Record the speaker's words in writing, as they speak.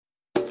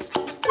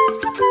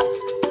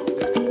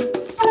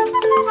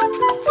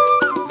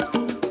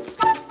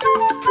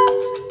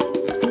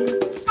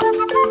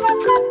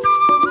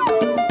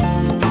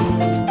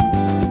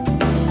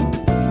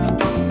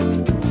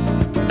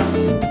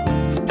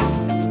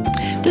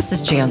This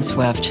is Jan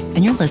Swift,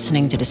 and you're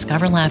listening to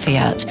Discover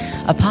Lafayette,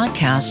 a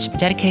podcast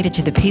dedicated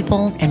to the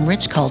people and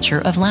rich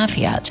culture of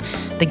Lafayette,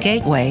 the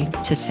gateway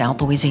to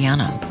South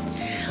Louisiana.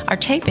 Our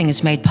taping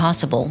is made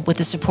possible with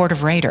the support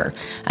of Raider,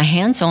 a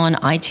hands-on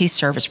IT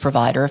service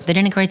provider that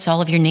integrates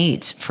all of your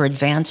needs for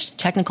advanced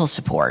technical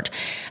support,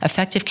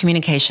 effective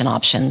communication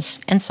options,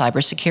 and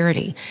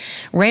cybersecurity.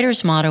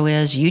 Raider's motto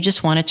is, "You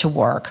just want it to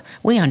work.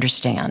 We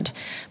understand."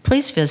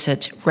 Please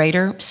visit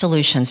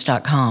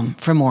RaiderSolutions.com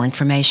for more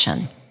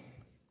information.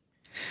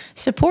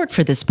 Support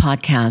for this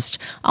podcast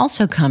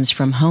also comes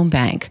from Home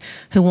Bank,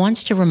 who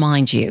wants to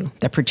remind you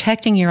that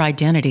protecting your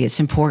identity is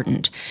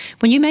important.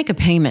 When you make a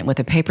payment with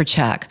a paper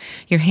check,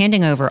 you're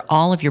handing over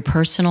all of your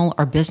personal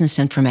or business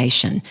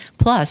information,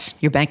 plus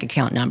your bank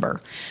account number.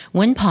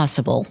 When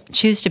possible,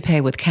 choose to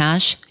pay with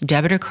cash,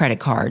 debit or credit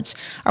cards,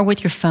 or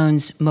with your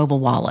phone's mobile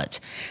wallet.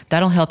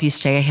 That'll help you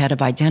stay ahead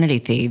of identity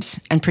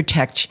thieves and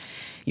protect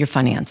your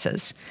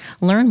finances.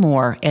 Learn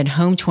more at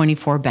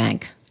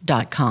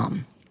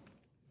home24bank.com.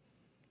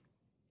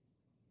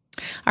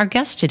 Our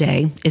guest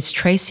today is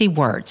Tracy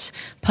Wertz,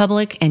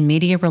 Public and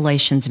Media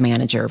Relations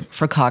Manager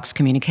for Cox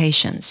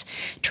Communications.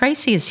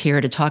 Tracy is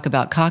here to talk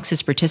about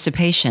Cox's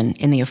participation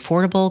in the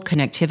Affordable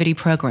Connectivity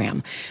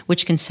Program,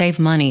 which can save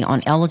money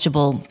on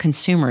eligible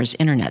consumers'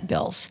 internet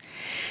bills.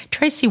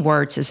 Tracy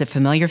Wertz is a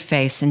familiar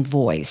face and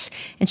voice,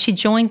 and she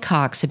joined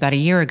Cox about a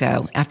year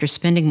ago after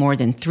spending more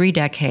than 3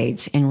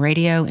 decades in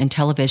radio and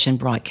television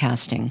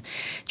broadcasting.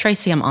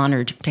 Tracy, I'm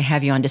honored to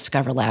have you on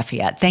Discover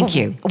Lafayette. Thank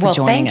you for joining us.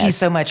 Well, thank you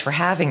so much for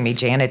having me,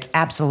 Jan. It's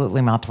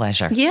absolutely my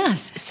pleasure.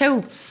 Yes.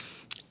 So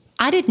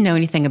I didn't know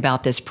anything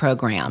about this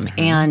program,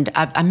 and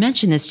I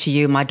mentioned this to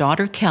you. My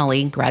daughter,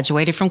 Kelly,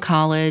 graduated from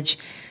college,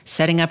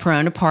 setting up her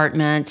own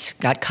apartment,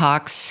 got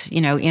Cox,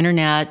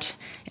 internet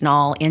and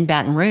all in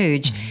Baton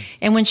Rouge.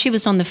 And when she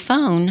was on the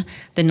phone,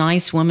 the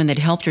nice woman that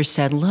helped her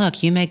said,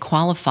 "Look, you may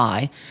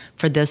qualify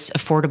for this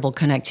Affordable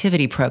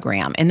Connectivity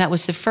Program." And that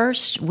was the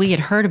first we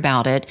had heard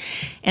about it.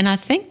 And I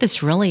think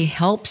this really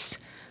helps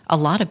a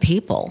lot of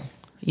people.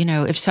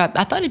 I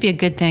thought it'd be a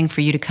good thing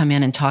for you to come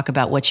in and talk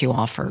about what you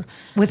offer.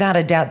 Without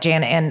a doubt,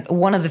 Jan. And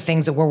one of the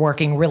things that we're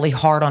working really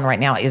hard on right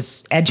now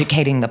is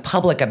educating the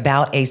public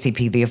about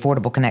ACP, the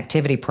Affordable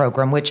Connectivity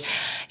Program, which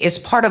is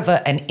part of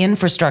an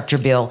infrastructure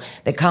bill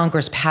that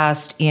Congress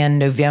passed in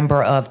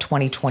November of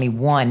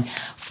 2021.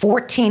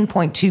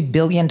 $14.2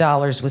 billion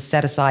was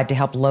set aside to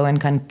help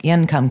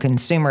low-income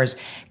consumers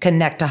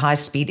connect to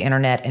high-speed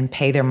internet and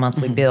pay their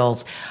monthly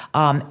bills.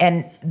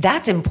 And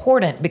that's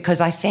important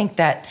because I think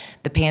that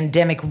the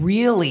pandemic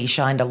really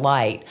shined a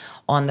light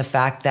on the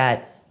fact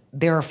that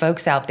there are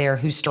folks out there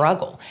who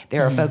struggle.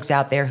 There are folks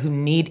out there who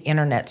need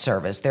internet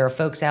service. There are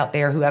folks out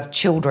there who have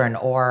children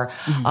or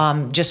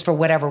just for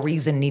whatever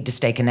reason need to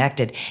stay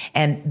connected.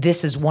 And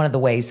this is one of the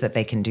ways that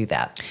they can do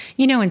that.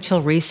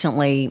 Until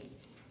recently,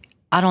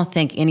 I don't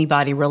think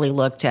anybody really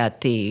looked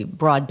at the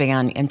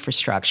broadband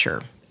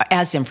infrastructure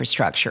as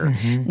infrastructure.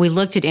 We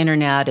looked at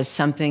internet as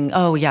something,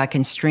 I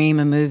can stream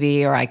a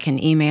movie or I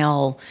can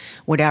email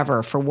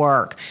whatever for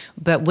work.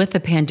 But with the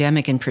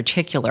pandemic in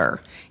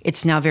particular,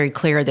 it's now very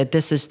clear that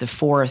this is the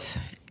fourth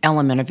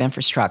element of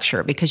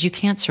infrastructure because you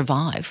can't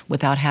survive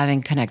without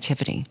having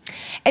connectivity.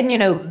 And,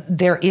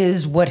 there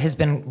is what has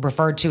been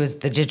referred to as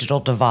the digital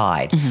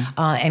divide.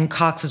 And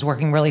Cox is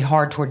working really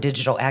hard toward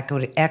digital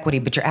equity,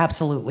 but you're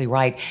absolutely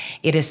right.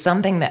 It is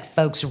something that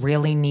folks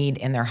really need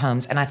in their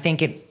homes. And I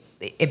think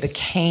it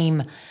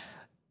became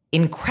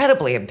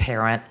incredibly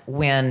apparent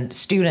when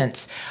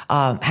students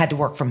had to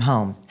work from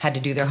home, had to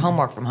do their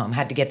homework from home,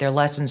 had to get their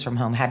lessons from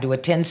home, had to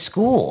attend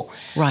school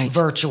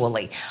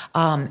virtually.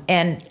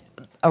 And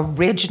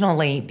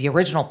originally, the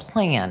original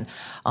plan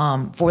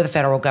for the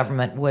federal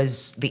government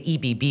was the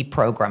EBB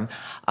program,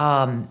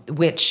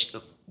 which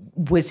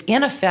was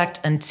in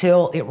effect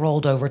until it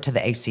rolled over to the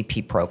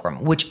ACP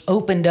program, which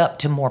opened up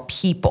to more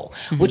people,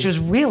 which was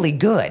really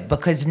good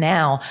because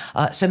now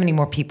so many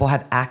more people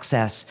have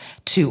access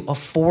to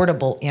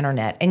affordable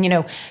internet.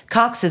 And,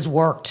 Cox has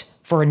worked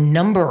for a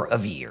number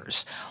of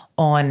years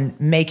on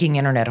making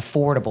internet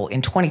affordable.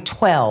 In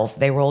 2012,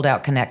 they rolled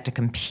out Connect to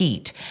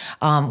Compete,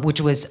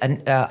 which was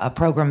a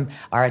program,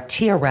 or a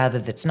tier rather,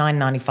 that's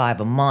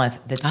 $9.95 a month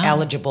that's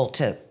eligible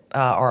to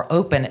are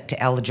open to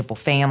eligible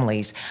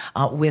families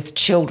with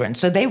children.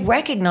 So they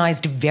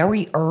recognized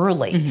very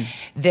early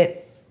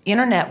that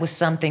internet was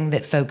something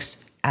that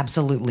folks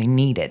absolutely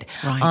needed.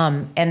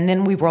 And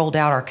then we rolled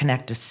out our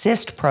Connect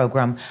Assist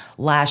program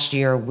last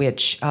year,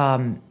 which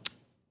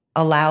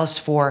allows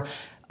for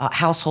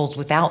households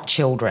without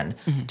children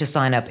to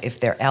sign up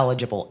if they're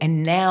eligible.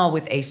 And now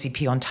with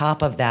ACP on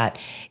top of that,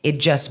 it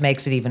just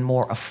makes it even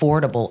more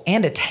affordable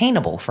and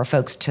attainable for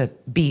folks to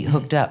be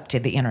hooked up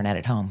to the internet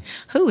at home.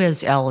 Who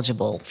is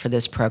eligible for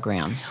this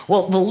program?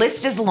 Well, the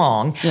list is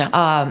long,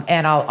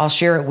 and I'll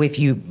share it with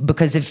you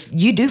because if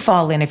you do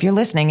fall in, if you're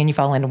listening and you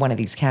fall into one of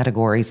these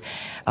categories,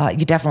 you're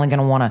definitely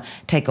going to want to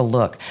take a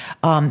look.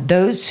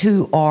 Those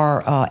who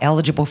are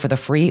eligible for the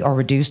free or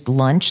reduced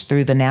lunch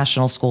through the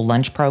National School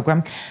Lunch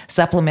Program,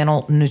 supplementary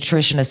Supplemental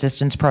Nutrition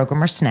Assistance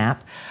Program, or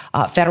SNAP,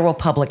 Federal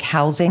Public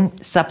Housing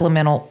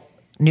Supplemental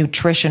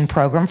Nutrition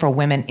Program for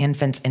Women,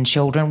 Infants, and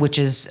Children, which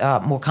is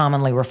more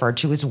commonly referred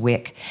to as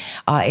WIC.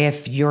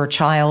 If your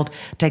child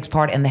takes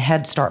part in the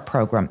Head Start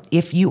program,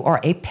 if you are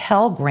a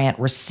Pell Grant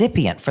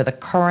recipient for the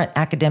current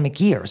academic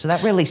year. So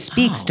that really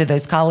speaks to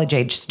those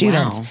college-age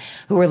students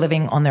who are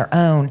living on their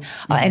own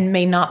and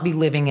may not be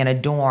living in a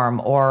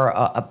dorm or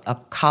a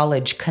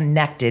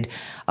college-connected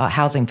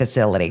housing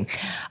facility.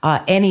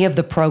 Any of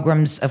the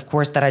programs, of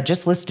course, that I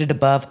just listed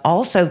above,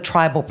 also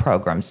tribal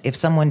programs. If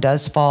someone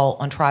does fall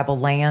on tribal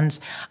lands,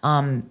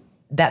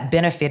 that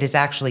benefit is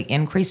actually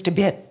increased a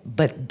bit,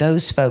 but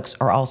those folks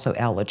are also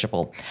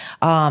eligible.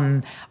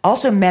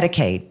 Also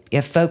Medicaid.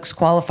 If folks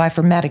qualify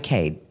for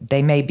Medicaid,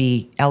 they may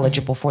be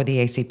eligible for the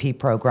ACP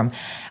program.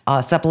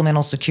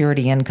 Supplemental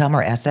Security Income,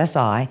 or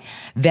SSI,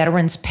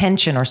 Veterans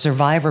Pension or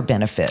Survivor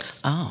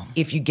Benefits. Oh.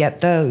 If you get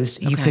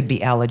those, you could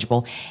be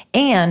eligible.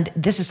 And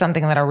this is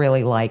something that I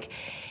really like.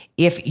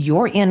 If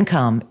your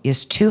income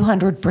is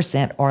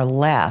 200% or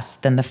less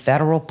than the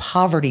federal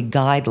poverty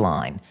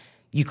guideline,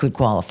 you could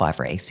qualify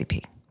for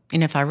ACP.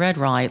 And if I read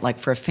right, like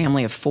for a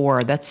family of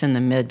 4, that's in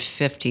the mid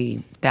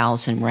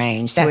 50,000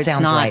 range. So That it's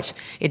sounds not, right.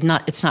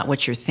 It's not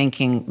what you're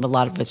thinking. A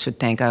lot of us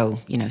would think,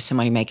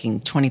 somebody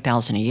making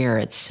 $20,000 a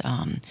year.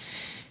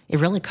 It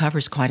really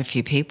covers quite a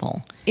few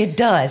people. It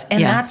does. And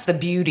Yeah. that's the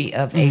beauty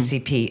of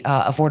ACP,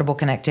 Affordable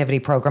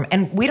Connectivity Program.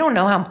 And we don't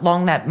know how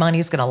long that money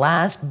is going to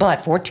last,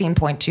 but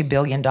 $14.2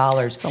 billion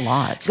It's a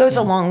lot. goes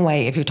a long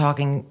way if you're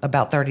talking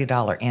about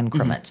 $30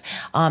 increments.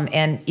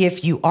 And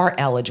if you are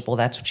eligible,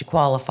 that's what you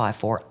qualify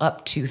for,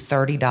 up to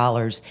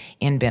 $30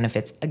 in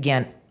benefits.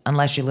 Again,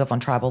 unless you live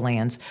on tribal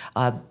lands,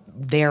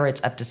 there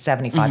it's up to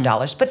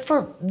 $75. But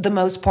for the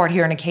most part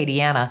here in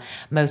Acadiana,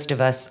 most of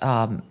us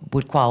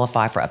would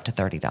qualify for up to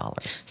 $30.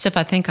 So if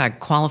I think I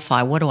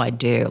qualify, what do I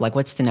do? Like,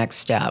 what's the next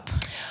step?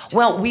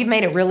 Well, we've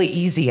made it really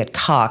easy at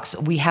Cox.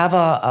 We have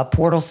a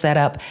portal set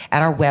up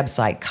at our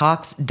website,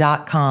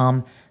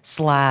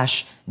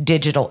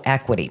 cox.com/digital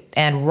equity.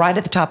 And right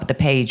at the top of the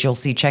page, you'll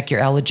see check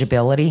your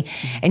eligibility,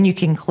 and you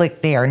can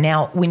click there.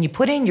 Now, when you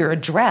put in your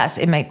address,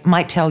 it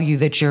might tell you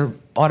that you're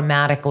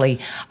automatically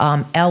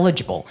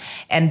eligible.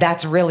 And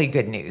that's really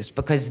good news,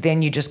 because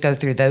then you just go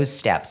through those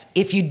steps.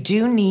 If you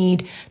do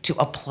need to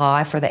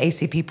apply for the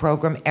ACP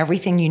program,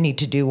 everything you need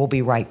to do will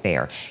be right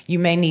there. You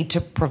may need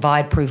to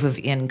provide proof of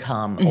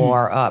income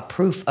or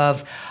proof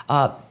of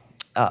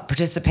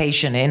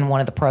participation in one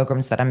of the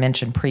programs that I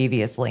mentioned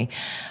previously.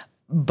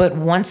 But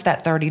once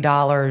that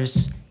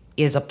 $30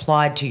 is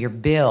applied to your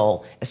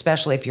bill,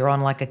 especially if you're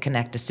on like a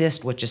Connect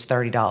Assist, which is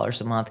 $30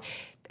 a month,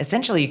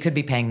 essentially you could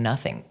be paying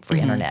nothing for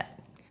internet.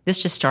 This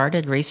just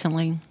started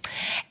recently?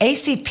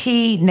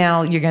 ACP,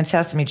 now you're going to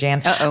test me,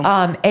 Jan.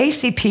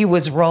 ACP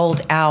was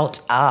rolled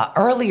out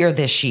earlier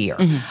this year.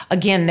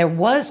 Again, there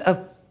was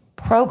a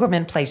program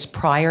in place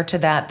prior to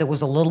that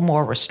was a little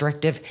more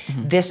restrictive.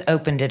 This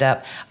opened it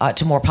up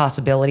to more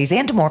possibilities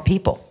and to more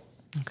people.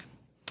 Okay.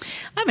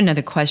 I have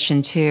another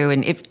question too,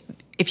 and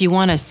if you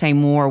want to say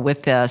more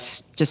with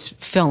this,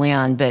 just fill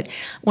in. But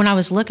when I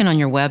was looking on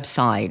your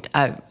website,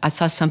 I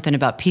saw something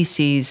about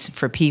PCs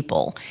for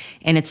People,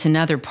 and it's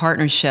another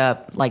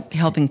partnership, like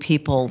helping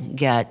people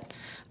get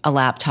a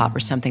laptop or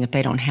something if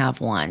they don't have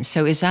one.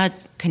 So is that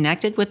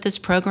connected with this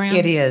program?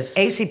 It is.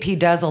 ACP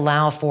does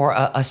allow for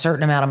a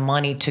certain amount of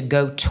money to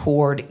go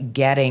toward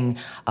getting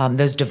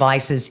those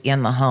devices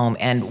in the home.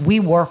 And we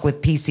work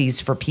with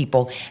PCs for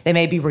People. They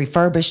may be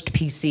refurbished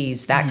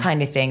PCs, that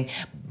kind of thing,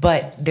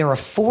 but they're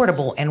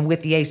affordable. And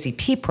with the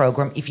ACP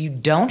program, if you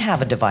don't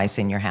have a device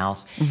in your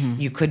house,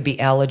 you could be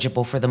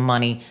eligible for the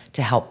money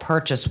to help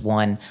purchase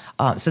one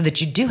so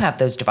that you do have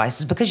those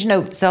devices. Because,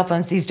 cell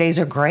phones these days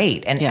are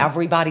great and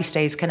everybody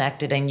stays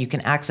connected and you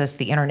can access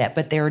the internet.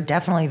 But there are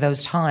definitely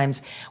those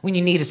times when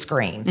you need a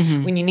screen,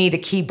 when you need a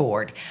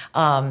keyboard.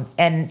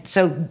 And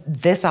so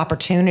this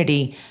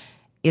opportunity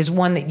is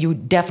one that you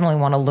definitely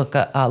want to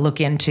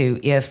look into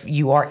if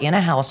you are in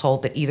a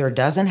household that either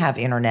doesn't have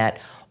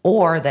internet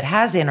or that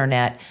has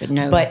internet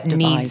but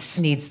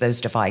needs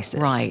those devices.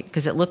 Right,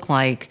 because it looked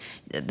like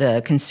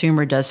the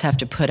consumer does have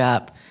to put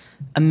up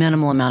a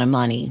minimal amount of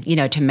money,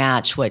 to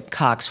match what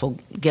Cox will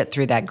get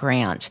through that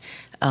grant.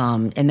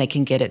 And they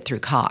can get it through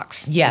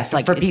Cox. Yes,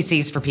 like for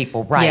PCs for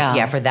People, right?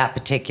 Yeah, for that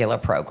particular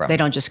program. They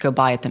don't just go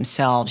buy it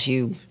themselves.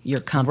 Your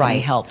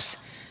company helps.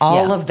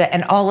 All of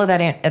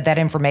that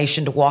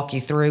information to walk you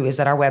through is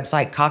at our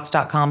website,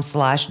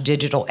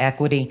 cox.com/digital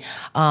equity.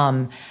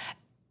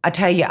 I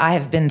tell you, I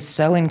have been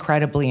so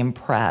incredibly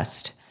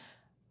impressed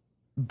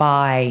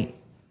by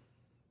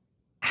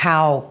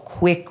how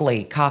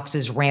quickly Cox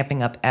is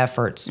ramping up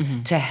efforts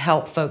to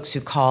help folks who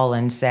call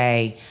and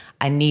say,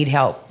 I need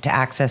help to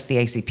access the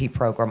ACP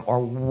program, or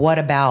what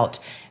about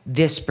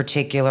this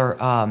particular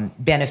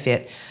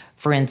benefit,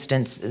 for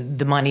instance,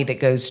 the money that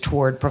goes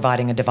toward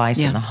providing a device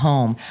in the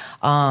home.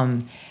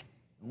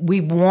 We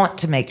want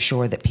to make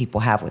sure that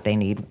people have what they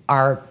need.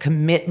 Our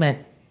commitment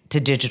to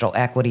digital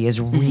equity is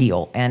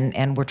real,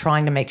 and we're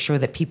trying to make sure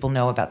that people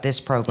know about this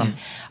program,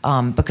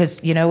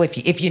 because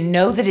if you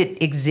know that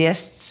it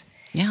exists,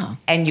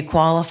 and you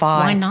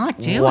qualify, why not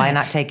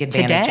take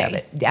advantage of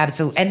it?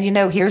 Absolutely.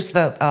 And here's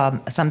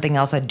the something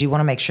else I do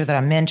want to make sure that I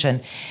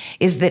mention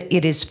is that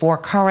it is for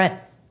current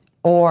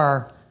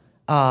or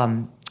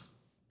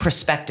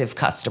prospective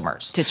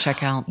customers to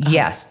check out.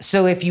 Yes.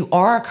 So if you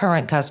are a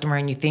current customer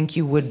and you think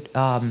you would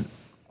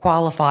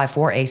qualify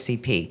for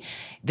ACP,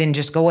 then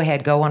just go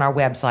on our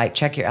website,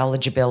 check your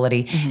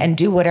eligibility, and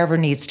do whatever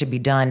needs to be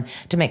done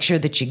to make sure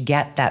that you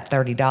get that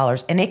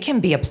 $30. And it can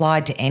be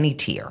applied to any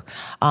tier,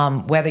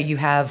 whether you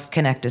have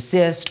Connect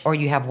Assist or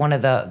you have one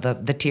of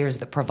the tiers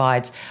that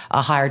provides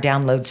a higher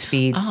download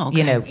speeds. Oh,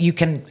 okay. You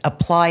can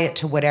apply it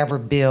to whatever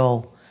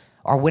bill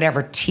or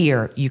whatever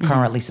tier you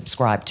currently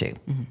subscribe to.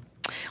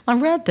 Well, I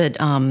read that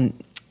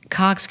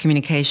Cox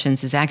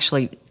Communications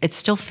it's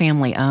still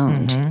family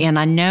owned. And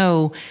I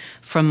know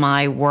from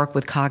my work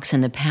with Cox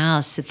in the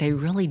past that they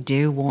really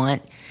do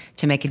want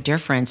to make a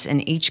difference in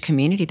each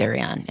community they're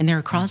in. And they're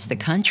across the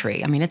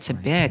country. I mean, it's a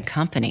big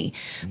company,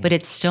 but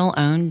it's still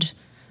owned,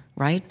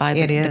 right, by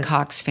the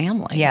Cox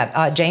family.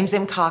 Yeah, James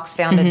M. Cox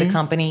founded the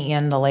company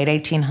in the late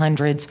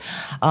 1800s.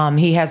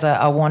 He has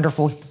a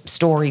wonderful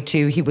story,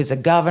 too. He was a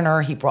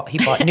governor. He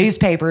bought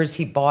newspapers.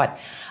 He bought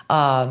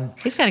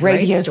he's got a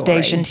radio great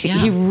story. stations. Yeah.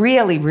 He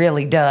really,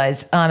 really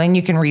does. And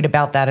you can read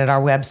about that at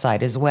our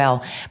website as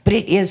well. But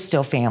it is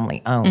still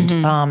family owned.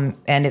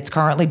 And it's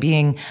currently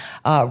being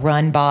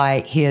run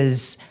by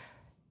his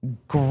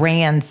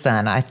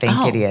grandson, I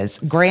think it is.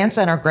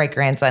 Grandson or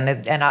great-grandson,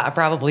 and I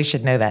probably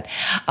should know that.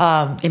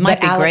 It might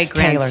be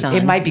great-grandson.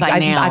 It might be.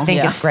 I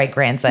think it's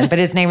great-grandson, but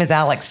his name is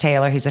Alex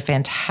Taylor. He's a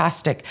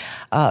fantastic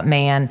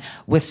man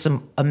with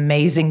some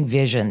amazing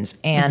visions.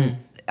 And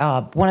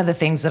one of the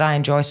things that I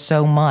enjoy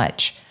so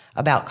much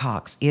about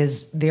Cox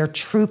is their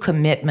true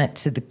commitment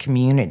to the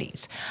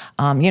communities.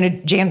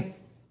 Jan,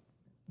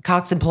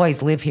 Cox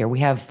employees live here. We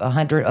have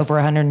over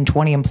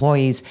 120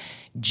 employees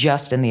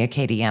just in the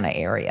Acadiana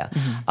area.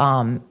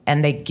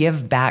 And they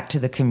give back to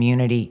the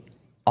community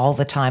all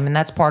the time. And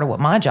that's part of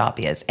what my job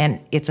is. And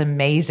it's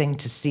amazing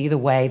to see the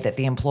way that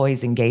the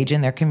employees engage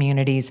in their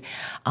communities.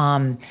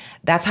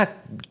 That's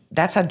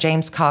how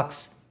James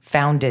Cox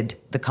founded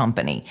the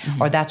company,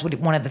 or that's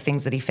one of the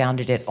things that he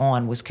founded it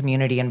on was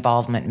community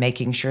involvement,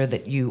 making sure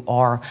that you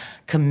are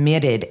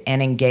committed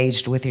and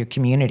engaged with your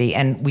community.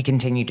 And we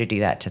continue to do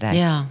that today.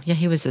 Yeah,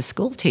 he was a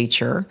school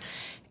teacher.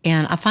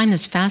 And I find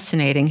this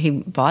fascinating. He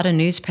bought a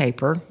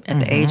newspaper at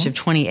the age of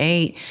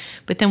 28.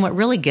 But then what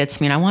really gets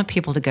me, and I want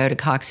people to go to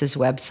Cox's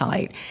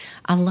website,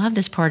 I love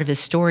this part of his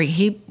story.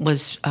 He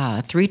was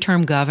a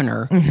 3-term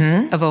governor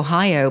of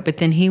Ohio, but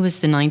then he was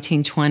the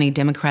 1920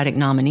 Democratic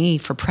nominee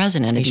for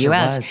president of the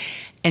U.S. Was.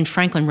 And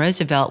Franklin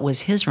Roosevelt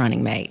was his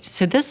running mate.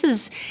 So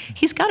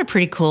he's got a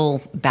pretty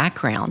cool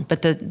background,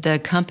 but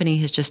the company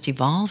has just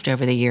evolved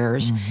over the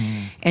years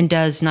and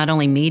does not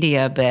only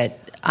media, but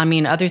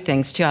other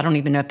things too. I don't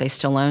even know if they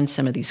still own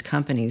some of these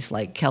companies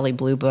like Kelley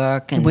Blue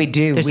Book. And we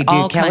do.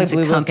 Kelley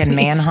Blue Book and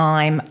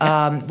Mannheim.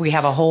 We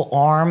have a whole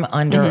arm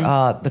under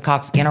the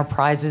Cox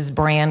Enterprises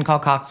brand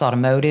called Cox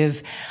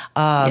Automotive.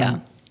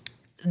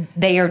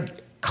 They are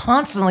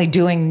constantly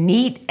doing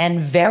neat and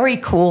very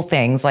cool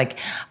things. Like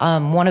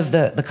one of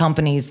the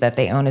companies that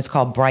they own is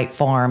called Bright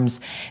Farms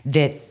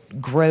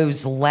that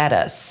grows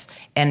lettuce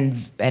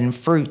and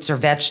fruits or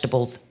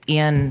vegetables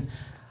in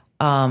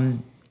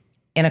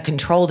a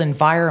controlled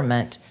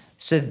environment,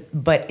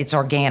 but it's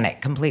organic,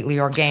 completely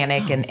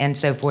organic, and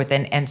so forth.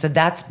 And so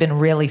that's been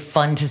really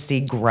fun to see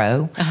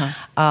grow.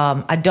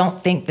 I don't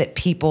think that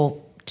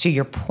people, to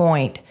your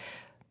point,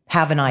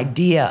 have an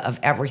idea of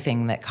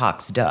everything that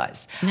Cox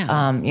does.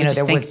 No, we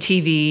just think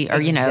TV,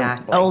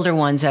 or older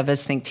ones of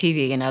us think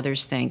TV, and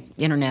others think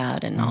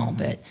internet and all.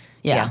 But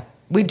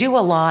we do a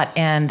lot,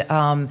 and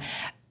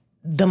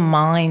the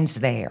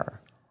minds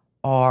there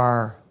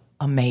are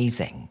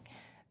amazing.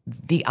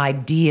 The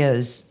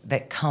ideas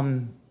that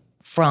come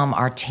from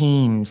our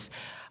teams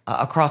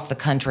across the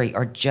country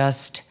are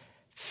just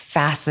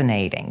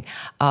fascinating,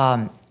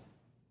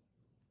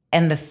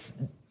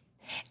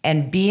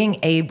 and being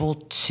able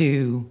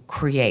to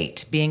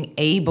create, being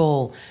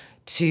able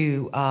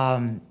to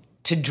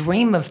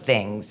dream of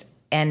things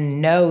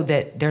and know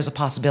that there's a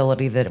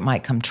possibility that it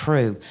might come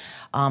true,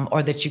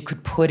 or that you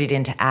could put it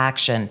into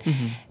action.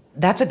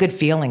 That's a good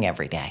feeling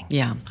every day.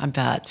 Yeah, I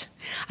bet.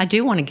 I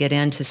do want to get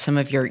into some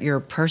of your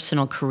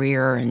personal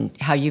career and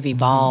how you've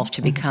evolved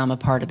to become a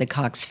part of the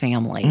Cox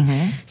family.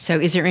 So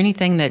is there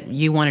anything that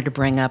you wanted to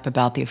bring up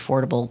about the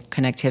Affordable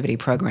Connectivity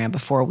Program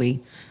before we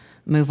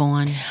move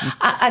on?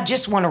 I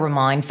just want to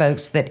remind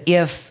folks that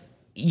if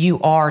you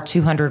are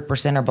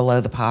 200% or below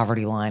the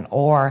poverty line,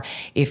 or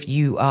if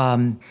you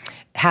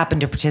happen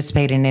to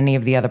participate in any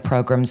of the other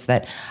programs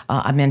that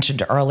I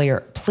mentioned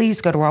earlier,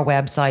 please go to our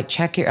website,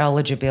 check your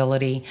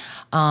eligibility.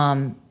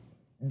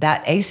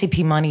 That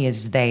ACP money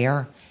is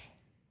there.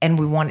 and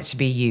we want it to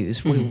be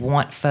used. We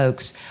want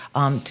folks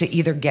to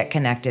either get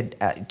connected.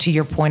 To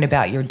your point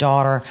about your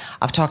daughter,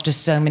 I've talked to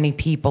so many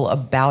people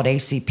about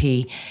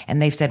ACP,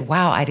 and they've said,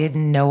 wow, I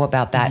didn't know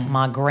about that.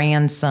 My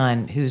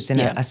grandson, who's in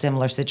a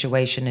similar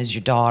situation as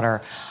your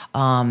daughter.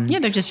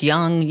 They're just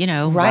young,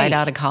 right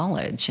out of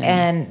college.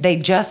 And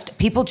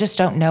people just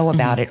don't know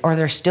about it, or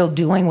they're still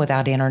doing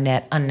without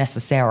internet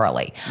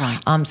unnecessarily.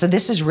 Right. So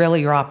this is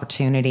really your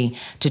opportunity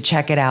to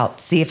check it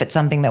out, see if it's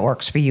something that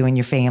works for you and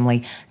your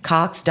family.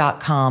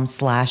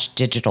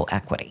 Cox.com/digital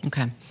equity.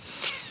 Okay.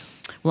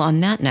 Well, on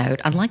that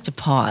note, I'd like to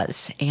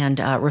pause and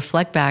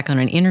reflect back on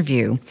an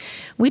interview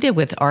we did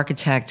with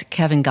architect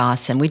Kevin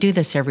Gossin. We do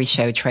this every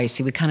show,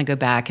 Tracy. We kind of go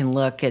back and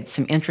look at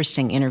some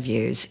interesting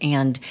interviews.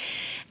 And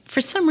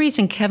for some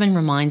reason, Kevin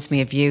reminds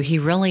me of you.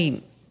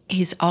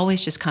 He's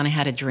always just kind of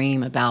had a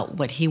dream about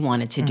what he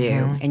wanted to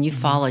do, and you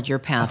followed your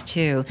path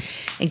too.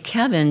 And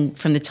Kevin,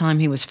 from the time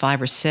he was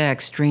 5 or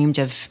 6, dreamed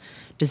of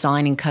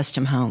designing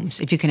custom homes,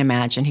 if you can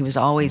imagine. He was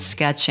always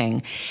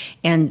sketching,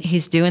 and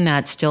he's doing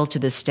that still to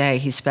this day.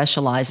 He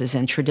specializes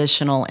in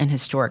traditional and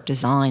historic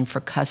design for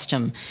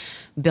custom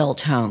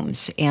built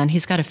homes, and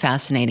he's got a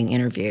fascinating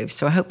interview.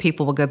 So I hope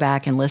people will go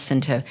back and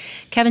listen to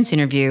Kevin's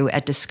interview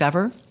at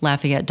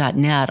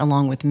discoverlafayette.net,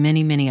 along with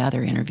many, many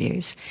other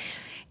interviews.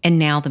 And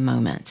now the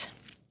moment.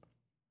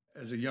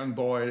 As a young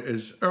boy,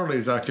 as early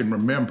as I can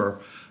remember,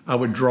 I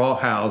would draw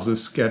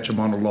houses, sketch them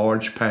on a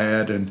large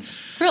pad, and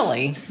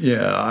really,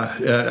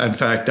 in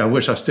fact, I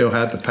wish I still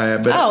had the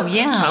pad. But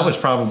I was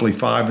probably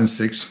 5 or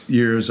 6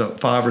 years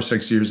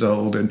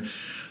old, and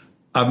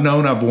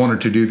I've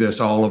wanted to do this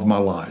all of my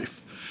life.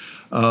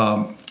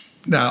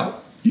 Now,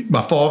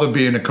 my father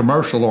being a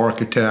commercial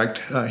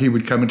architect, he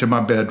would come into my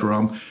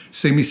bedroom,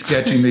 see me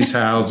sketching these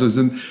houses,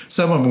 and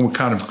some of them were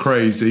kind of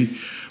crazy.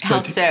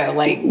 How so?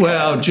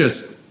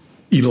 Just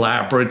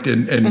elaborate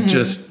and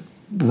just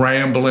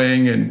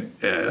rambling, and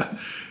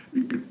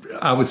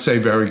I would say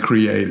very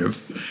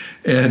creative.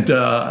 And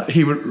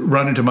he would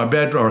run into my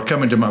bedroom or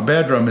come into my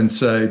bedroom and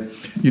say,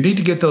 "You need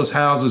to get those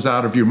houses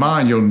out of your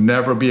mind. You'll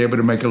never be able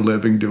to make a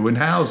living doing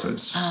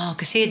houses." Oh,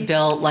 because he had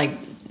built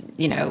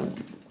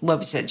what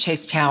was it,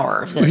 Chase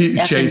Tower,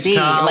 Chase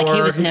Tower. Like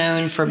he was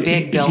known for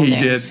big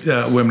buildings. He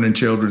did Women and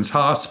Children's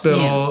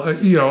Hospital.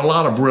 A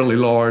lot of really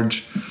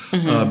large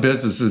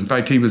businesses. In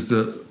fact, he and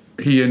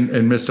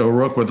Mr.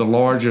 O'Rourke were the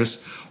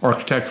largest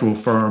architectural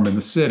firm in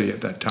the city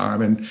at that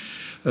time, and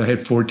they had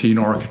 14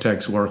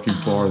 architects working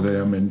for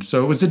them, and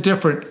so it was a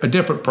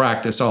different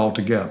practice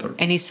altogether.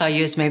 And he saw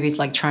you as maybe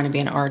like trying to be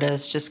an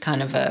artist, just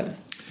kind of a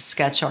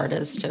sketch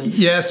artist.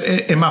 Yes,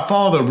 and my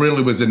father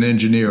really was an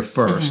engineer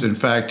first. In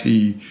fact,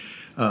 he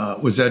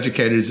was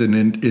educated as an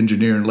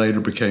engineer and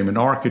later became an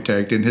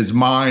architect, and his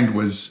mind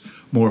was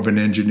more of an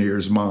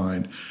engineer's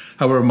mind.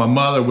 However, my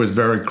mother was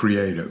very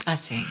creative. I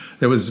see.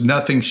 There was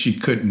nothing she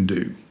couldn't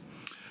do.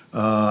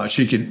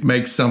 She could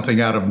make something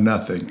out of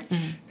nothing,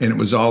 and it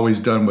was always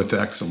done with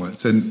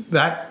excellence. And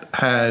that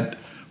had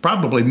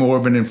probably more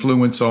of an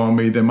influence on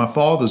me than my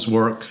father's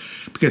work,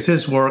 because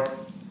his work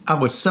I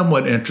was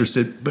somewhat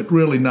interested, but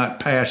really not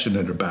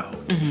passionate about.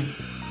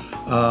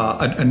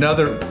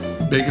 Another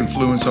big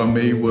influence on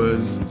me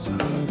was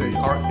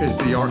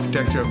the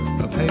architecture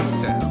of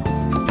Hadestown.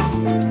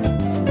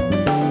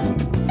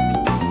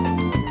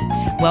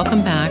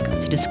 Welcome back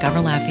to Discover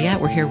Lafayette.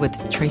 We're here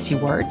with Tracy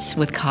Wirtz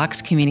with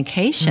Cox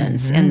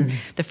Communications. And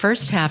the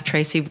first half,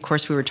 Tracy, of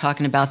course, we were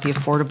talking about the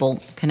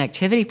Affordable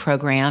Connectivity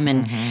Program.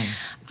 And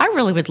I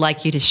really would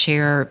like you to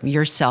share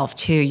yourself,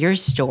 too, your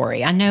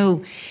story. I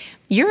know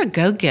you're a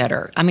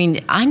go-getter. I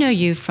mean, I know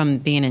you from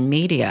being in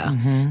media,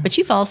 but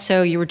you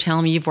were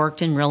telling me you've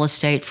worked in real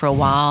estate for a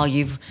while.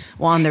 You've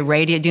on the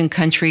radio, doing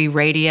country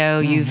radio.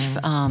 You've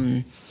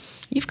kind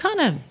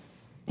of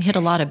hit a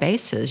lot of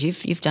bases.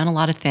 You've done a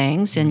lot of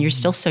things, and you're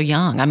still so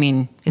young. I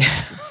mean,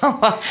 it's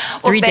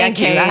three thank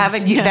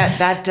decades. You. I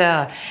haven't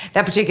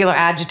that particular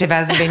adjective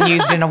hasn't been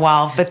used in a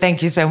while, but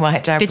thank you so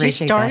much. I appreciate that. Did you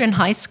start in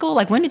high school?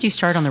 Like, when did you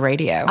start on the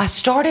radio? I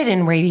started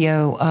in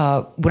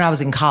radio when I was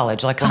in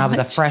college, when I was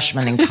a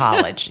freshman in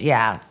college.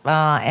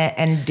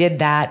 And did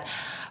that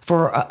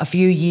for a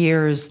few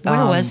years.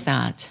 Where was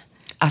that?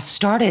 I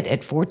started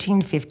at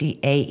 1450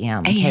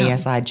 AM,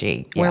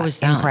 KSIG. Where was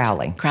that? In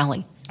Crowley.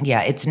 Crowley.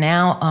 Yeah, it's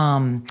now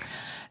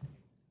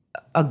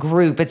a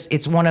group.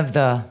 It's one of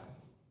the,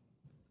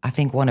 I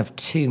think one of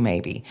two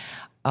maybe,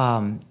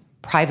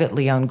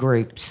 privately owned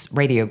groups,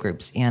 radio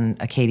groups in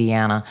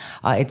Acadiana.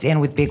 It's in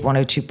with Big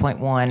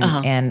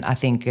 102.1, and I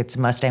think it's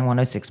Mustang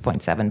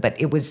 106.7. But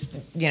it was,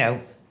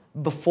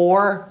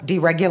 before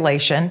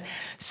deregulation,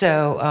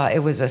 so it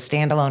was a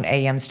standalone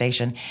AM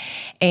station.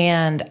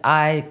 And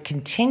I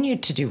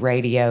continued to do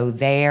radio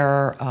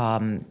there.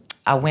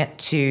 I went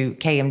to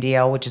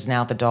KMDL, which is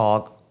now The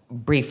Dog,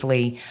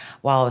 briefly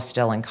while I was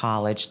still in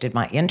college. Did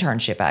my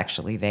internship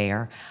actually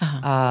there.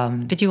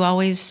 Did you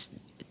always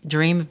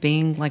dream of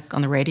being like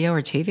on the radio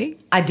or TV?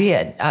 I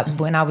did.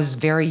 When I was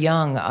very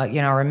young,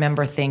 I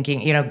remember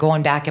thinking,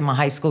 going back in my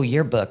high school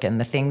yearbook and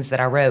the things that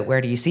I wrote,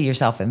 where do you see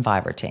yourself in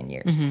 5 or 10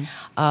 years?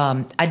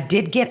 I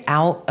did get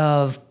out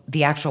of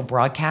the actual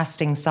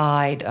broadcasting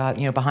side,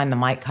 behind the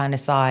mic kind of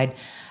side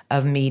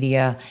of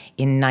media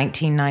in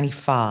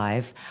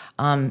 1995.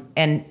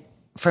 And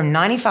from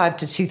 95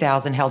 to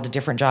 2000, held a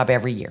different job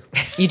every year.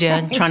 You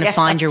did? Trying to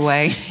find your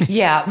way?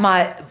 Yeah.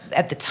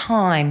 At the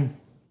time,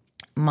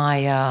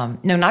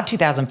 not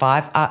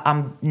 2005,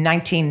 I'm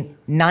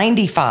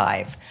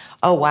 1995.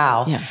 Oh,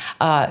 wow. Yeah.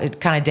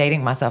 Kind of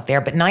dating myself there.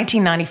 But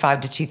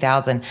 1995 to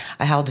 2000,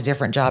 I held a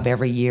different job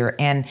every year.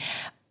 And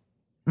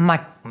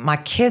my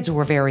kids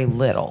were very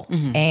little.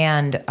 Mm-hmm.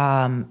 And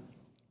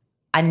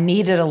I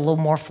needed a little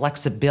more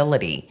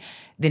flexibility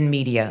than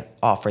media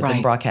offered,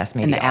 than broadcast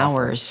media offered. And the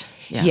hours.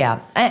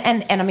 Yeah.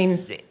 And I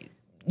mean,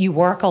 you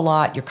work a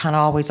lot. You're kind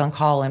of always on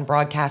call in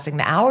broadcasting.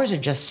 The hours are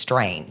just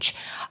strange.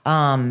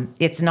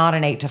 It's not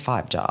an 8 to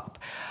 5 job.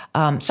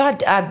 So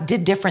I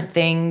did different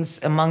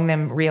things, among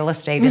them real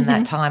estate. In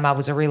that time, I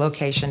was a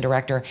relocation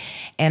director,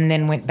 and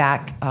then went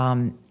back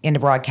into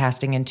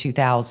broadcasting in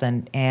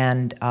 2000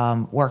 and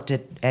worked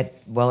at it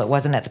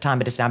wasn't at the time,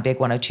 but it's now Big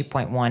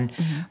 102.1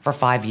 for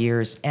 5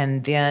 years,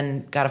 and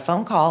then got a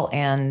phone call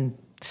and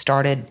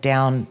started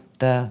down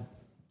the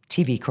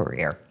TV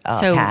career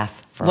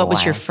path for a while. What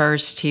was your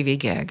first TV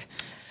gig?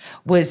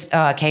 Was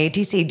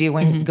KATC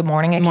doing Good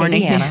Morning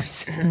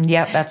Acadiana.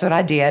 Yep, that's what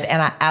I did,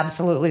 and I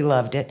absolutely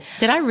loved it.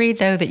 Did I read,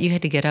 though, that you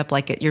had to get up,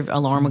 like your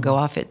alarm would go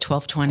off at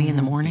 12:20 in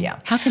the morning? Yeah.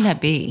 How can that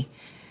be?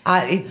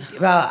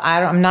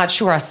 I'm not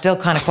sure. I still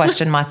kind of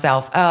question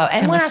myself.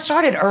 And when I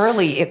started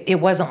early, it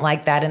wasn't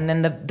like that. And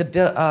then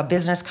the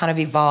business kind of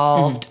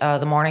evolved.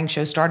 The morning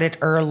show started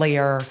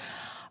earlier.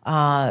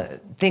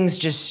 Things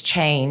just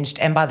changed.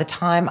 And by the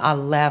time I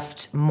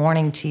left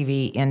morning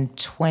TV in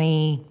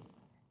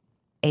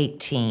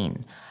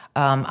 2018,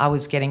 I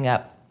was getting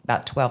up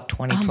about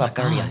 12:20,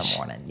 12:30 in the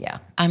morning. Yeah.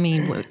 I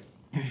mean,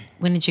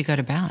 when did you go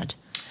to bed?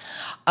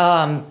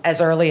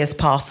 As early as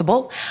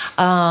possible.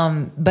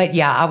 But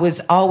yeah, I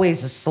was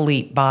always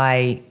asleep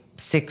by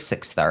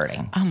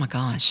 6:30. Oh my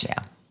gosh.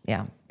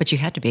 Yeah. But you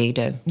had to be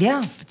to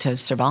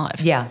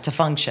survive. Yeah, to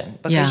function.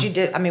 Because you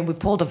did, I mean, we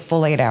pulled a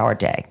full 8-hour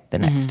day the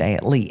next day,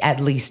 at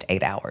least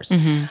 8 hours.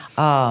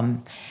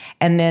 And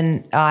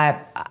then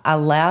I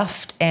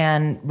left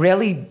and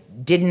really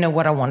didn't know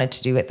what I wanted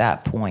to do at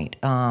that point.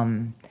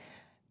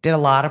 Did a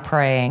lot of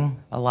praying,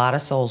 a lot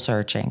of soul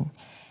searching,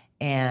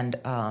 and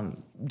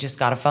just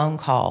got a phone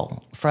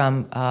call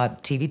from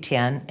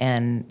TV10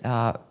 and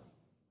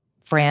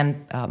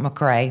Fran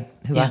McRae,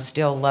 who I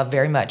still love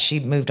very much. She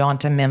moved on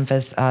to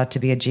Memphis to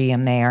be a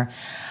GM there,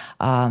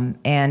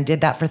 and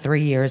did that for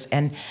 3 years.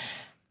 And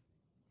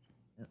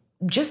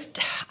just,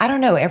 I don't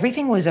know,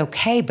 everything was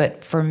okay,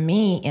 but for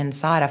me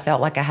inside, I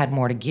felt like I had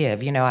more to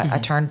give. You know, I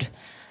turned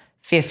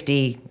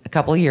 50 a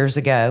couple of years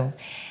ago,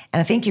 and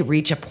I think you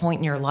reach a point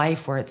in your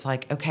life where it's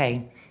like,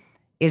 okay,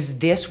 is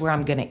this where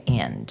I'm going to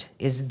end?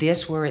 Is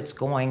this where it's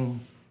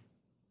going?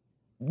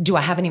 Do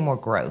I have any more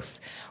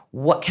growth?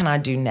 What can I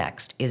do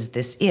next? Is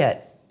this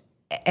it?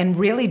 And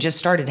really just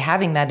started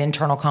having that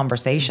internal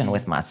conversation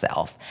with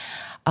myself.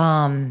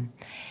 And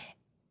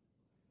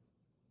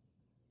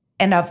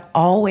I've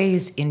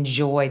always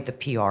enjoyed the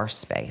PR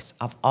space.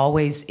 I've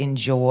always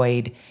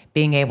enjoyed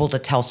being able to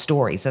tell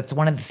stories. That's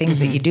one of the things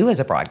that you do as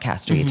a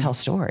broadcaster. You tell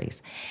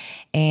stories.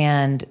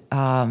 And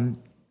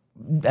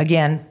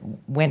again,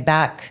 went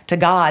back to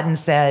God and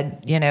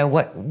said, you know,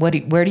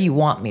 where do you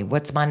want me?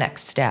 What's my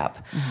next step?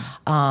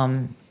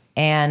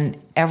 And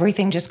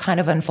everything just kind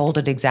of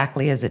unfolded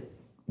exactly as it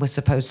was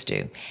supposed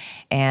to.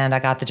 And I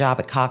got the job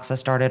at Cox. I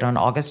started on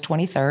August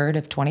 23rd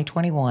of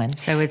 2021.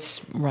 So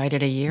it's right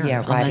at a year. Yeah,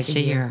 right almost at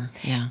a year.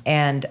 Yeah.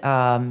 And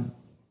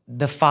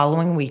the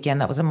following weekend,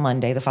 that was a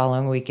Monday, the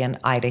following weekend,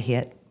 Ida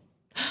hit.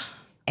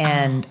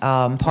 And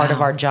part of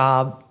our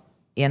job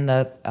in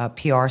the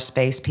PR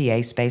space,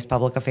 PA space,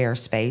 public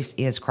affairs space,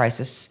 is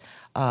crisis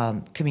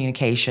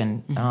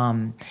communication.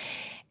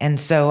 And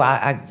so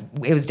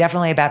it was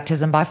definitely a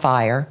baptism by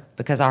fire,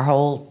 because our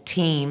whole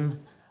team,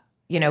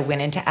 you know, went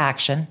into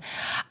action.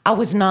 That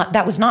was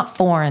not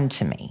foreign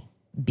to me,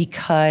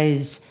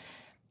 because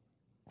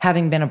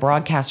having been a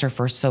broadcaster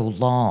for so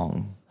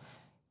long,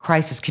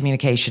 crisis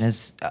communication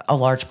is a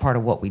large part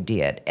of what we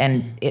did.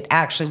 And it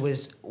actually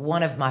was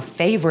one of my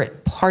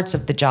favorite parts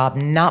of the job,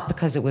 not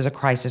because it was a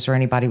crisis or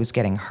anybody was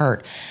getting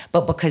hurt,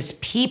 but because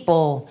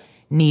people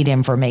need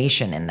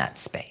information in that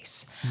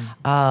space.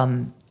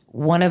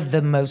 One of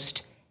the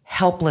most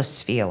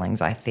helpless feelings,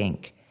 I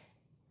think,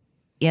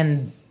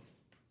 in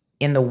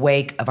the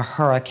wake of a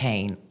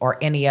hurricane or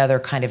any other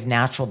kind of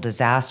natural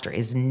disaster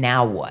is,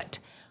 now what?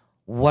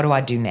 What do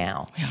I do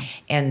now? Yeah.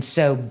 And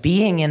so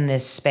being in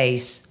this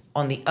space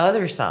on the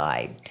other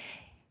side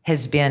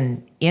has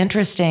been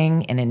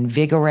interesting and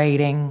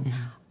invigorating,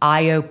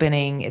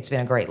 eye-opening. It's been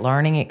a great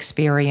learning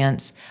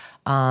experience.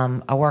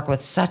 I work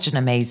with such an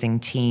amazing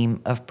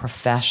team of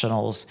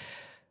professionals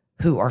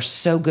who are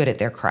so good at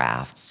their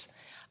crafts,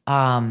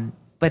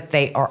 but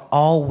they are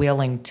all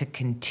willing to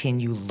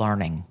continue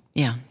learning.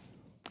 Yeah.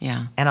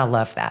 And I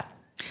love that.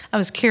 I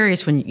was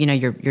curious, when, you know,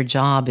 your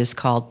job is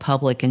called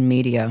public and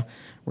media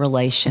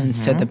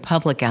relations, so the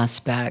public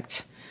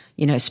aspect,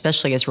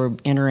 especially as we're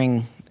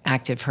entering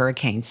active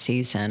hurricane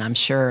season, I'm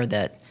sure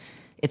that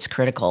it's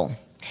critical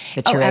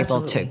that you're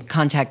able to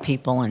contact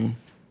people and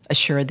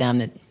assure them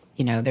that,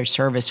 their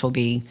service will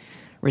be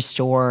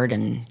restored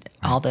and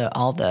all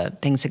the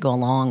things that go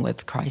along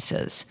with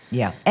crisis.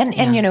 Yeah. And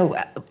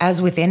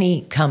as with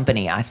any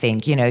company, I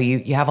think,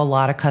 you have a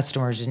lot of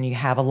customers and you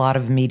have a lot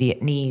of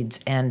immediate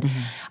needs. And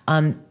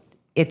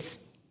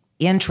it's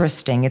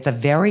interesting. It's a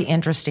very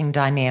interesting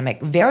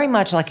dynamic, very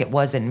much like it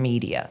was in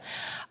media,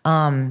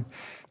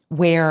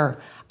 where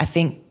I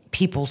think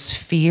people's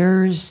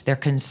fears, their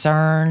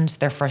concerns,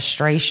 their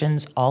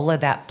frustrations, all of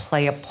that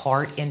play a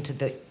part into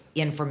the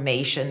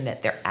information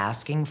that they're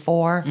asking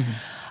for.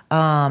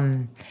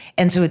 And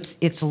so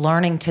it's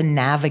learning to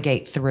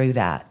navigate through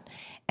that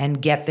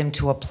and get them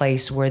to a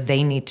place where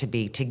they need to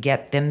be, to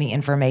get them the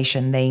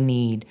information they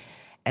need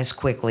as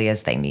quickly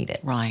as they need it.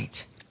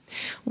 Right.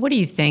 What do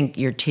you think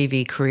your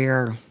TV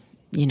career,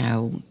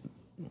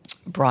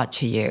 brought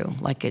to you?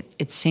 Like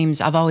it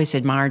seems, I've always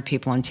admired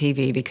people on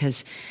TV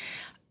because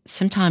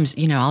sometimes,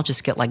 I'll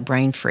just get like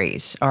brain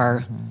freeze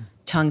or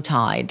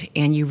tongue-tied,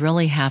 and you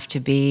really have to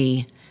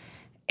be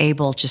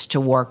able just to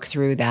work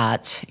through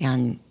that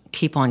and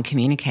keep on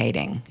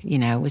communicating.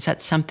 Was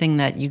that something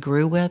that you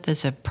grew with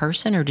as a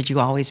person, or did you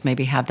always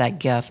maybe have that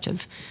gift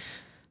of,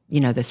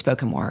 the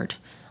spoken word?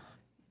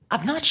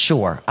 I'm not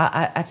sure.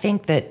 I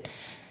think that...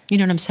 You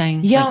know what I'm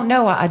saying? Yeah,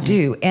 no, I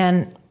do.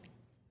 And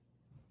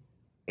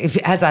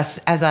as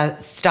I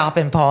stop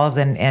and pause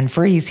and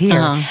freeze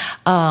here,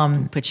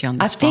 put you on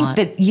the spot. I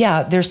think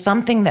that, there's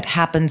something that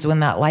happens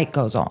when that light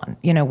goes on,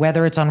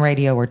 whether it's on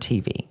radio or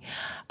TV.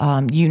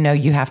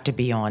 You have to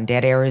be on.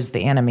 Dead air is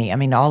the enemy. I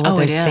mean, all of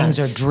those things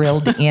are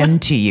drilled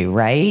into you,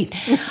 right?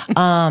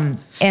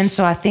 And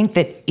so I think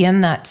that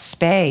in that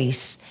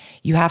space,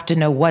 you have to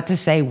know what to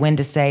say, when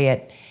to say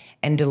it,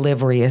 and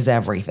delivery is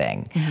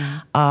everything.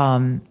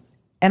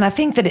 And I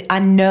think that I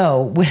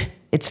know,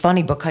 it's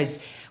funny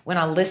because when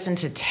I listen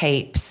to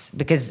tapes,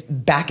 because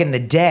back in the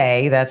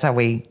day, that's how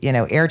we,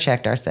 air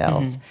checked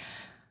ourselves.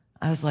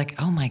 I was like,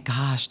 oh my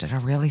gosh, did I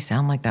really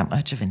sound like that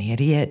much of an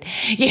idiot?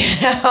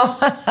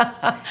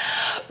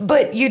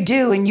 But you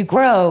do, and you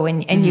grow,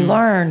 and you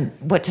learn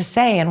what to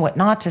say and what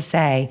not to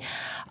say.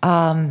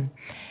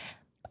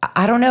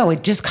 I don't know.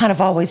 It just kind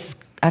of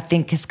always, I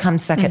think, has come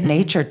second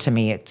nature to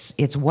me.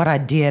 It's what I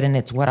did and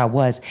it's what I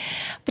was.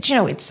 But,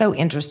 it's so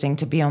interesting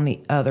to be on the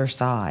other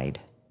side.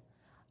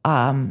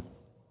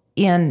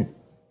 In,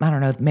 I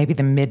don't know, maybe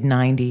the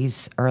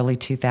mid-'90s, early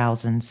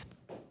 2000s,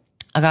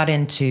 I got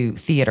into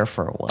theater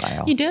for a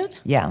while. You did?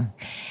 Yeah.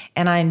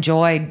 And I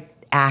enjoyed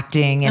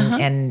acting,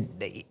 and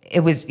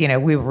it was,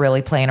 we were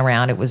really playing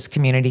around. It was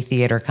community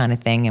theater kind of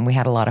thing, and we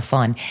had a lot of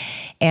fun.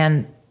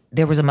 And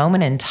there was a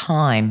moment in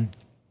time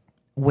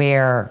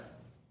where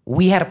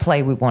we had a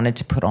play we wanted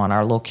to put on,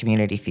 our little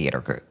community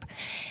theater group,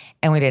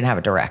 and we didn't have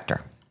a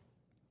director.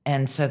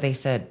 And so they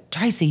said,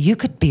 Tracy, you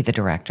could be the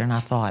director. And I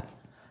thought,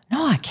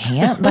 no, I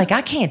can't.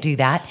 I can't do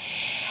that.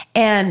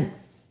 And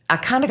I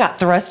kind of got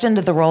thrust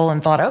into the role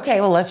and thought,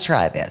 okay, well, let's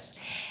try this,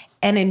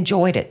 and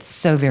enjoyed it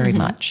so very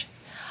much.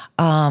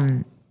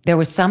 There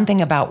was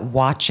something about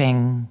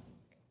watching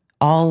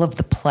all of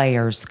the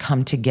players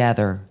come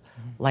together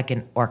like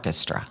an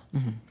orchestra.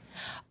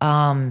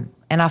 And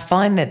I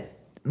find that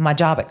my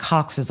job at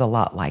Cox is a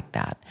lot like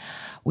that.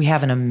 We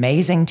have an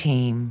amazing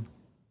team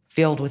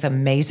filled with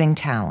amazing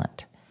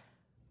talent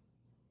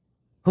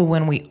who,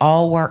 when we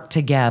all work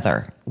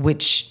together,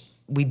 which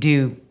we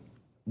do,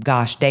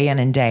 day in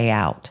and day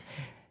out,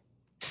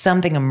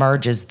 something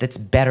emerges that's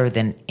better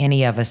than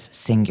any of us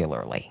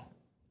singularly.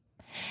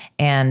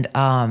 And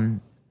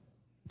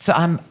so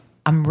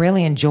I'm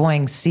really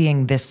enjoying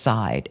seeing this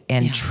side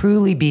and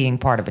truly being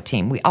part of a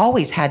team. We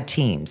always had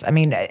teams. I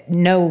mean,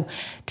 no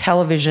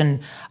television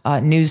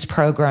news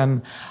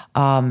program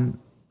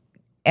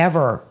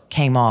ever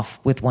came off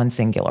with one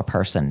singular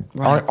person,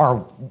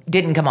 or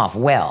didn't come off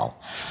well.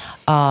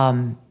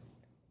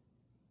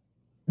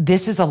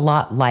 This is a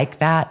lot like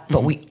that,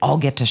 but we all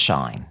get to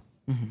shine.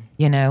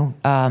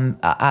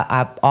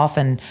 I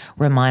often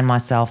remind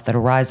myself that a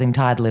rising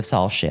tide lifts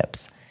all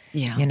ships.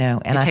 Yeah,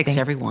 and it takes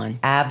everyone.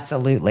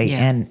 Absolutely,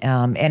 and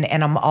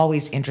I'm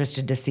always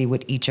interested to see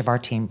what each of our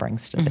team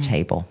brings to the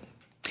table.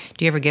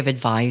 Do you ever give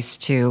advice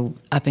to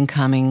up and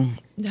coming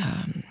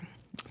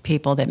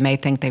people that may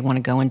think they want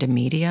to go into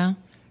media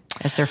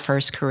as their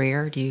first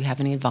career? Do you have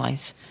any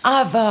advice?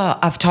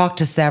 I've talked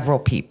to several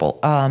people,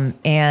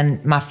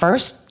 and my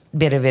first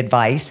bit of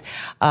advice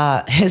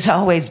is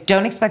always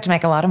don't expect to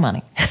make a lot of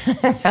money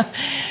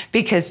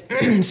because,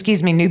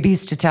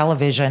 newbies to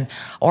television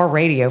or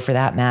radio for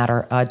that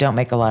matter don't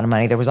make a lot of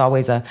money. There was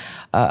always a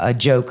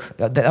joke.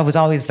 That was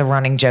always the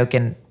running joke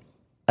in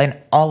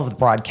all of the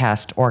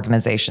broadcast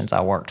organizations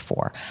I worked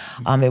for.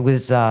 It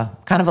was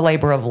kind of a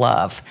labor of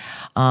love.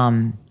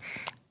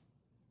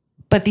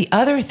 But the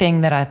other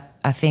thing that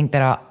I think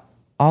that I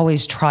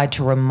always tried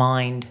to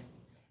remind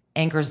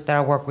anchors that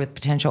I work with,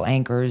 potential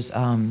anchors,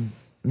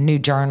 new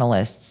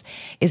journalists,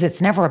 is it's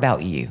never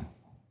about you.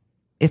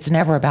 It's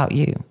never about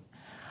you.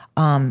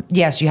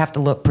 yes, you have to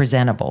look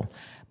presentable.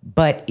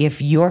 But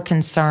if your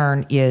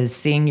concern is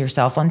seeing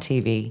yourself on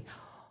TV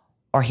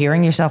or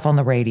hearing yourself on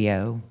the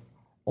radio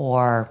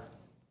or,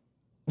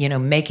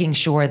 making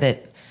sure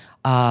that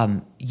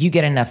you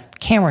get enough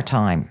camera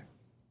time,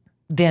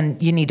 then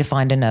you need to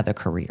find another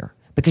career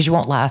because you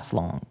won't last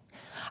long.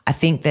 I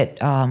think that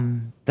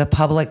the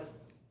public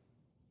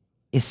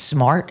is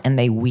smart and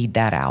they weed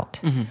that out.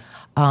 Mm-hmm.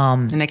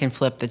 And they can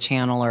flip the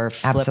channel or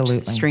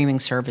flip streaming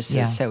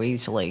services so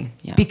easily.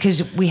 Yeah.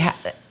 Because we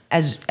have,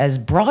 as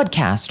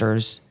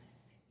broadcasters,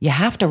 you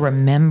have to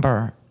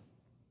remember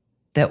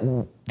that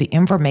the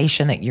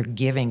information that you're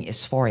giving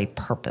is for a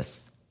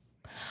purpose.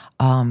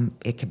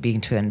 It could be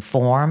to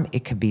inform,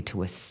 it could be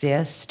to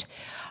assist.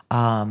 There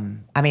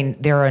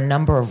are a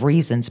number of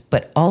reasons,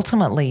 but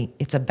ultimately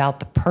it's about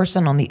the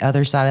person on the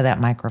other side of that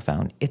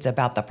microphone. It's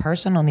about the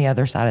person on the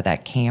other side of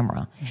that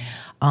camera.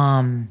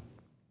 Mm-hmm.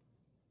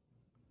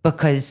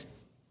 Because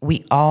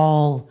we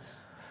all,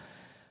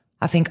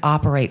 I think,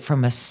 operate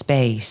from a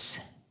space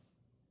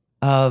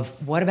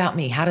of what about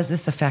me? How does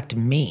this affect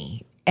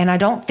me? And I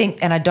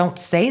don't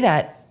say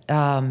that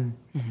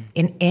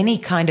in any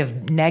kind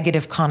of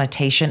negative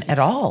connotation at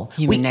all.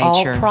 Human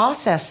nature. All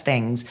process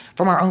things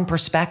from our own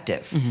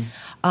perspective.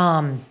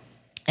 Mm-hmm.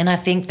 And I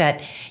think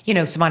that,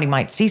 somebody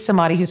might see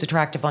somebody who's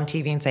attractive on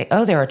TV and say,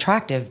 oh, they're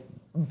attractive.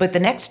 But the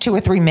next 2 or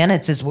 3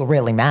 minutes is what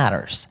really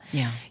matters.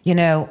 Yeah.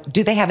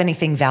 Do they have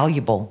anything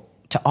valuable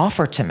to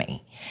offer to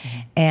me? Mm-hmm.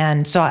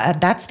 And so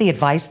that's the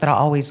advice that I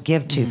always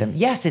give to them.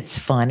 Yes, it's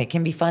fun. It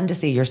can be fun to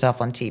see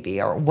yourself on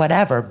TV or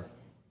whatever,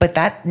 but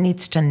that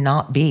needs to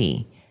not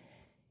be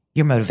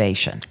your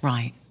motivation.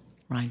 Right.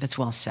 That's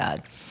well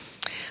said.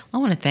 I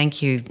want to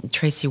thank you,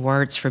 Tracy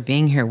Wertz, for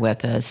being here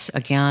with us.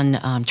 Again,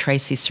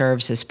 Tracy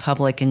serves as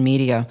Public and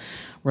Media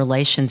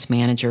Relations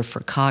Manager for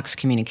Cox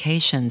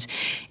Communications.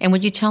 And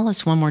would you tell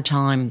us one more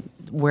time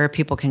where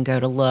people can go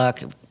to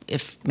look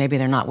if maybe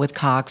they're not with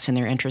Cox and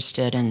they're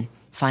interested in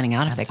finding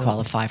out if they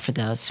qualify for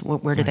this?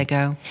 Where do they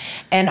go?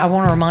 And I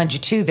want to remind you,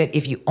 too, that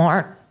if you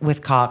aren't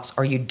with Cox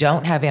or you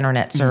don't have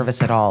internet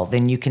service at all,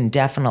 then you can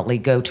definitely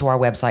go to our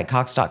website,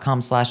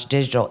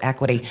 cox.com/digital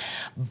equity.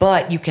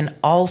 But you can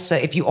also,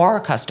 if you are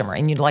a customer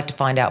and you'd like to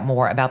find out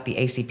more about the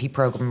ACP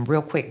program,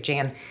 real quick,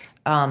 Jan,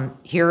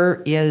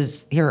 here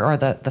are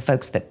the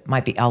folks that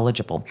might be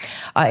eligible.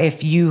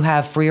 If you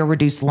have free or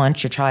reduced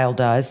lunch, your child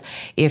does.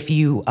 If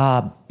you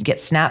get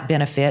SNAP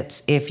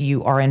benefits, if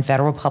you are in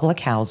federal public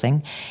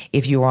housing,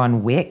 if you are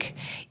on WIC,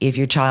 if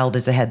your child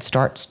is a Head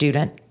Start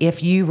student,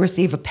 if you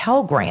receive a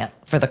Pell Grant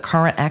for the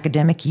current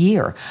academic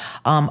year.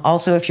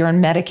 Also, if you're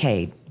in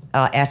Medicaid,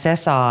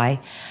 SSI,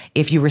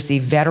 if you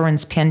receive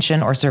veterans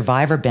pension or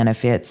survivor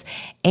benefits,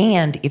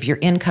 and if your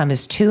income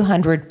is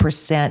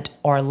 200%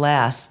 or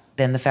less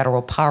than the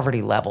federal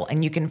poverty level.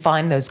 And you can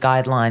find those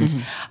guidelines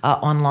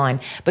online.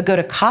 But go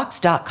to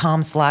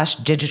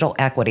cox.com/digital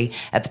equity.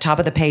 At the top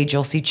of the page,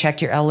 you'll see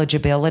check your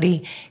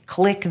eligibility.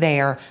 Click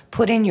there,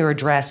 put in your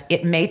address.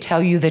 It may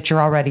tell you that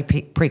you're already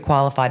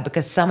pre-qualified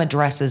because some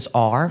addresses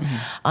are.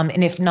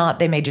 And if not,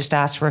 they may just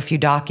ask for a few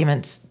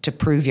documents to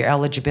prove your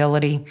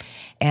eligibility.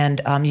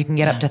 And you can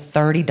get up to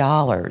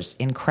 $30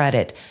 in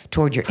credit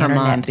toward your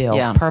internet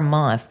bill per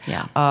month.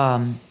 Yeah.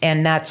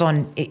 And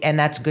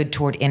that's good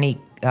toward any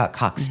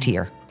Cox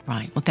tier.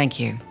 Right. Well, thank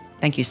you.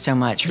 Thank you so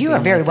much. You are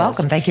very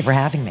welcome. Thank you for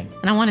having me.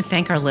 And I want to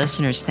thank our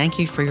listeners. Thank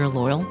you for your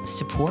loyal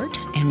support.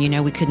 And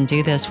we couldn't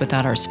do this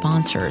without our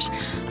sponsors.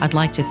 I'd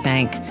like to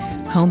thank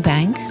Home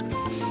Bank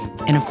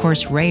and, of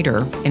course,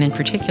 Raider, and in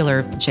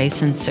particular,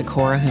 Jason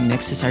Sikora, who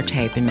mixes our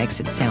tape and makes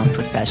it sound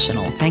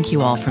professional. Thank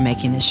you all for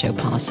making this show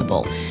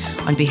possible.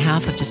 On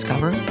behalf of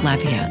Discover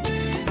Lafayette,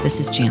 this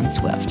is Jan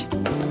Swift.